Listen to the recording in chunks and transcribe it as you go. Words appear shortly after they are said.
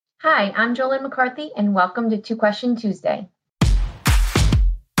Hi, I'm Jolyn McCarthy, and welcome to Two Question Tuesday.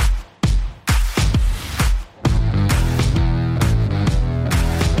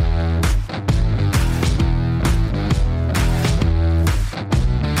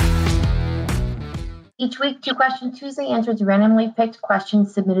 Each week, Two Question Tuesday answers randomly picked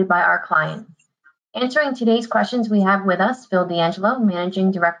questions submitted by our clients. Answering today's questions, we have with us Phil D'Angelo, Managing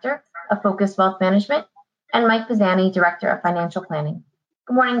Director of Focus Wealth Management, and Mike Pisani, Director of Financial Planning.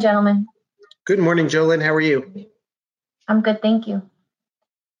 Good morning, gentlemen. Good morning, Jolyn. How are you? I'm good, thank you.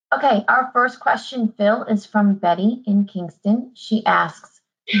 Okay, our first question, Phil, is from Betty in Kingston. She asks,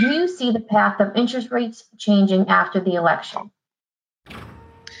 do you see the path of interest rates changing after the election?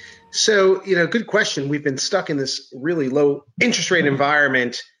 So, good question. We've been stuck in this really low interest rate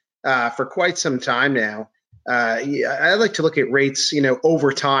environment for quite some time now. I like to look at rates,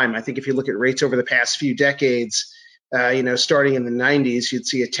 over time. I think if you look at rates over the past few decades, starting in the 90s, you'd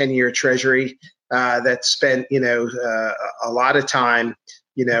see a 10-year treasury that spent, a lot of time,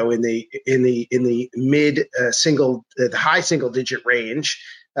 in the mid the high single digit range,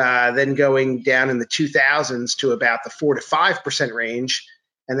 then going down in the 2000s to about the 4 to 5% range,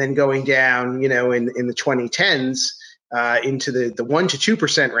 and then going down, in the 2010s into the 1 to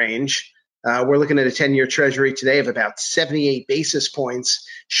 2% range. We're looking at a 10-year treasury today of about 78 basis points.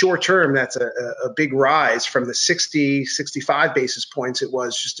 Short term, that's a big rise from the 65 basis points it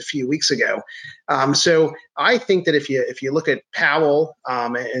was just a few weeks ago. So I think that if you look at Powell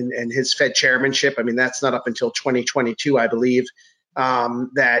and his Fed chairmanship, I mean, that's not up until 2022, I believe,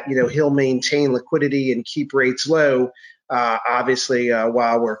 that he'll maintain liquidity and keep rates low. Obviously,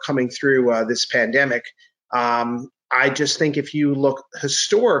 while we're coming through this pandemic, I just think if you look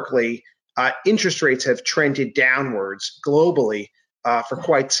historically, interest rates have trended downwards globally for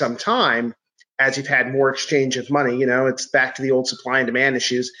quite some time as you've had more exchange of money. It's back to the old supply and demand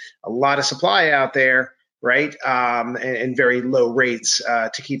issues. A lot of supply out there, right? And very low rates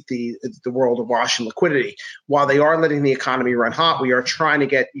to keep the world awash in liquidity. While they are letting the economy run hot, we are trying to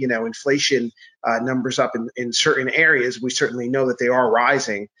get, inflation numbers up in certain areas. We certainly know that they are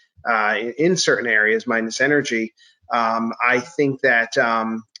rising in certain areas, minus energy. I think that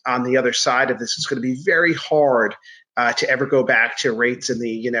on the other side of this, it's going to be very hard to ever go back to rates in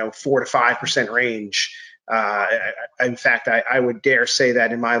the 4 to 5% range. In fact, I would dare say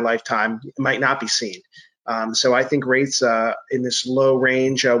that in my lifetime it might not be seen. So I think rates in this low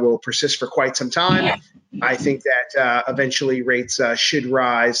range will persist for quite some time. I think that eventually rates should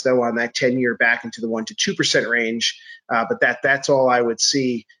rise, though, on that 10-year back into the 1 to 2% range. But that's all I would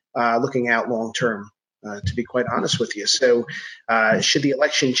see looking out long term. To be quite honest with you. So should the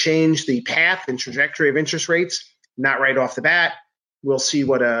election change the path and trajectory of interest rates? Not right off the bat. We'll see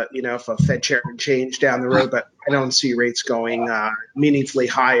what if a Fed chairman change down the road, but I don't see rates going meaningfully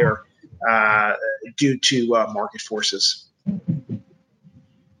higher due to market forces.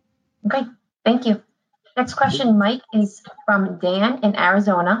 Okay, thank you. Next question, Mike, is from Dan in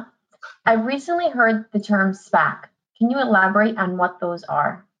Arizona. I recently heard the term SPAC. Can you elaborate on what those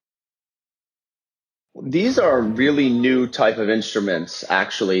are? These are really new type of instruments,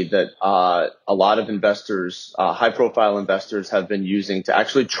 actually, that a lot of investors, high-profile investors, have been using to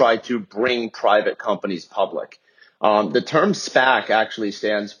actually try to bring private companies public. The term SPAC actually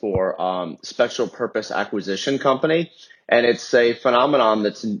stands for Special Purpose Acquisition Company, and it's a phenomenon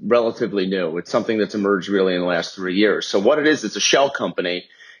that's relatively new. It's something that's emerged really in the last 3 years. So what it is, it's a shell company,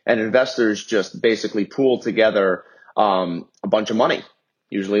 and investors just basically pool together a bunch of money,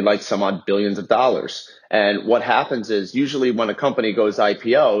 usually like some odd billions of dollars. And what happens is usually when a company goes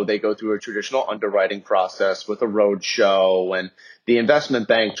IPO, they go through a traditional underwriting process with a road show, and the investment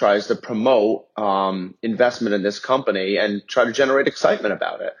bank tries to promote investment in this company and try to generate excitement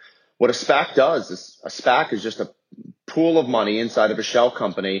about it. What a SPAC does is a SPAC is just a pool of money inside of a shell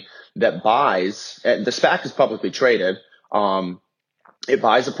company that buys, and the SPAC is publicly traded. It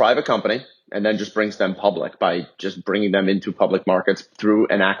buys a private company and then just brings them public by just bringing them into public markets through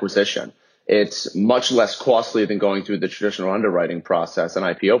an acquisition. It's much less costly than going through the traditional underwriting process and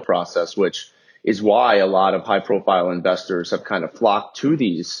IPO process, which is why a lot of high-profile investors have kind of flocked to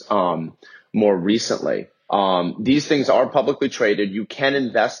these more recently. These things are publicly traded. You can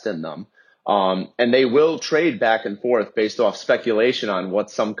invest in them, and they will trade back and forth based off speculation on what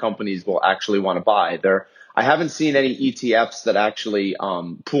some companies will actually want to buy. I haven't seen any ETFs that actually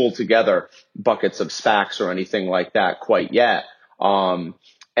pool together buckets of SPACs or anything like that quite yet. And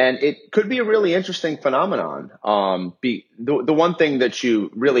it could be a really interesting phenomenon. The one thing that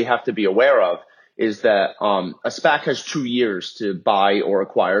you really have to be aware of is that a SPAC has 2 years to buy or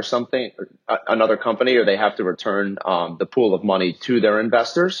acquire something, another company, or they have to return the pool of money to their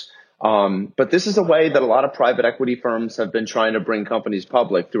investors. But this is a way that a lot of private equity firms have been trying to bring companies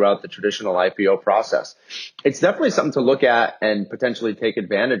public throughout the traditional IPO process. It's definitely something to look at and potentially take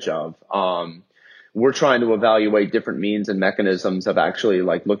advantage of. We're trying to evaluate different means and mechanisms of actually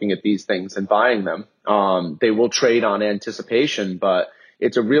like looking at these things and buying them. They will trade on anticipation, but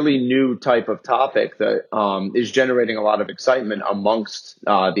it's a really new type of topic that is generating a lot of excitement amongst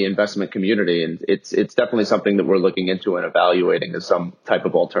the investment community. And it's definitely something that we're looking into and evaluating as some type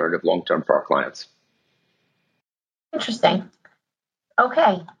of alternative long-term for our clients. Interesting.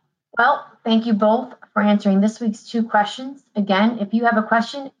 Okay. Well, thank you both for answering this week's 2 questions. Again, if you have a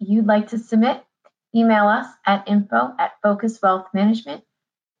question you'd like to submit, email us at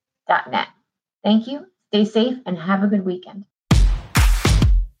info@focuswealthmanagement.net. Thank you. Stay safe and have a good weekend.